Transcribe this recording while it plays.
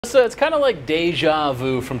So it's kind of like deja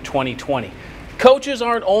vu from 2020. Coaches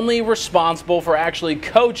aren't only responsible for actually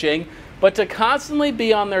coaching, but to constantly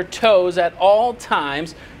be on their toes at all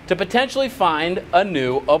times to potentially find a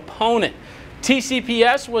new opponent.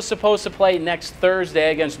 TCPS was supposed to play next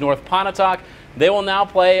Thursday against North Pontotoc. They will now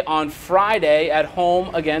play on Friday at home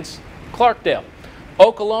against Clarkdale.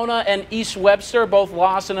 Okolona and East Webster both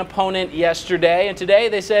lost an opponent yesterday, and today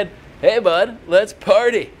they said, "Hey bud, let's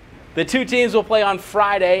party." The two teams will play on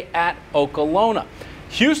Friday at Okolona.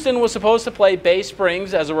 Houston was supposed to play Bay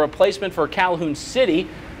Springs as a replacement for Calhoun City,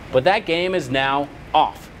 but that game is now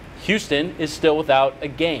off. Houston is still without a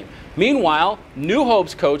game. Meanwhile, New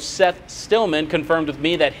Hope's coach Seth Stillman confirmed with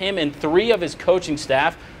me that him and 3 of his coaching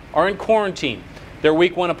staff are in quarantine. Their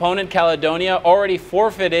Week 1 opponent, Caledonia, already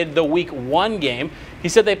forfeited the Week 1 game. He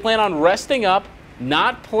said they plan on resting up,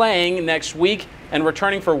 not playing next week, and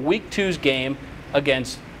returning for Week 2's game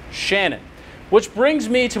against Shannon. Which brings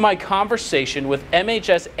me to my conversation with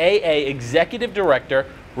MHSAA Executive Director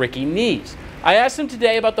Ricky Nees. I asked him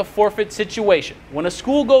today about the forfeit situation when a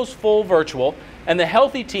school goes full virtual and the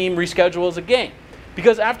healthy team reschedules a game.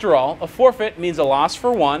 Because after all, a forfeit means a loss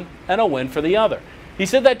for one and a win for the other. He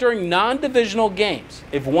said that during non-divisional games,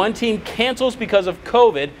 if one team cancels because of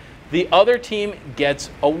COVID, the other team gets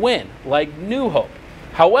a win, like New Hope.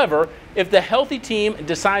 However, if the healthy team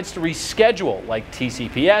decides to reschedule, like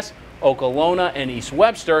TCPS, Okolona, and East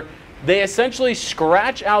Webster, they essentially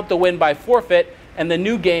scratch out the win by forfeit and the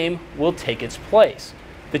new game will take its place.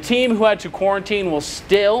 The team who had to quarantine will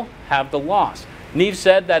still have the loss. Neves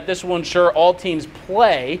said that this will ensure all teams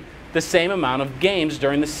play the same amount of games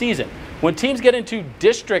during the season. When teams get into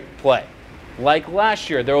district play, like last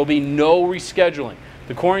year, there will be no rescheduling.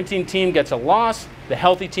 The quarantine team gets a loss, the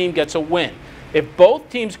healthy team gets a win. If both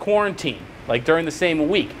teams quarantine, like during the same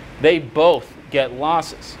week, they both get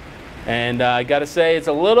losses. And I got to say, it's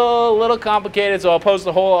a little complicated, so I'll post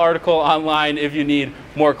the whole article online if you need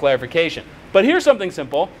more clarification. But here's something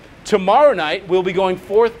simple. Tomorrow night, we'll be going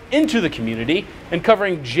forth into the community and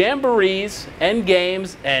covering jamborees and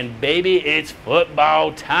games, and baby, it's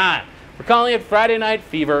football time. We're calling it Friday Night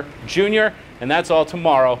Fever Junior, and that's all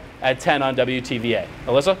tomorrow at 10 on WTVA.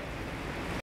 Alyssa?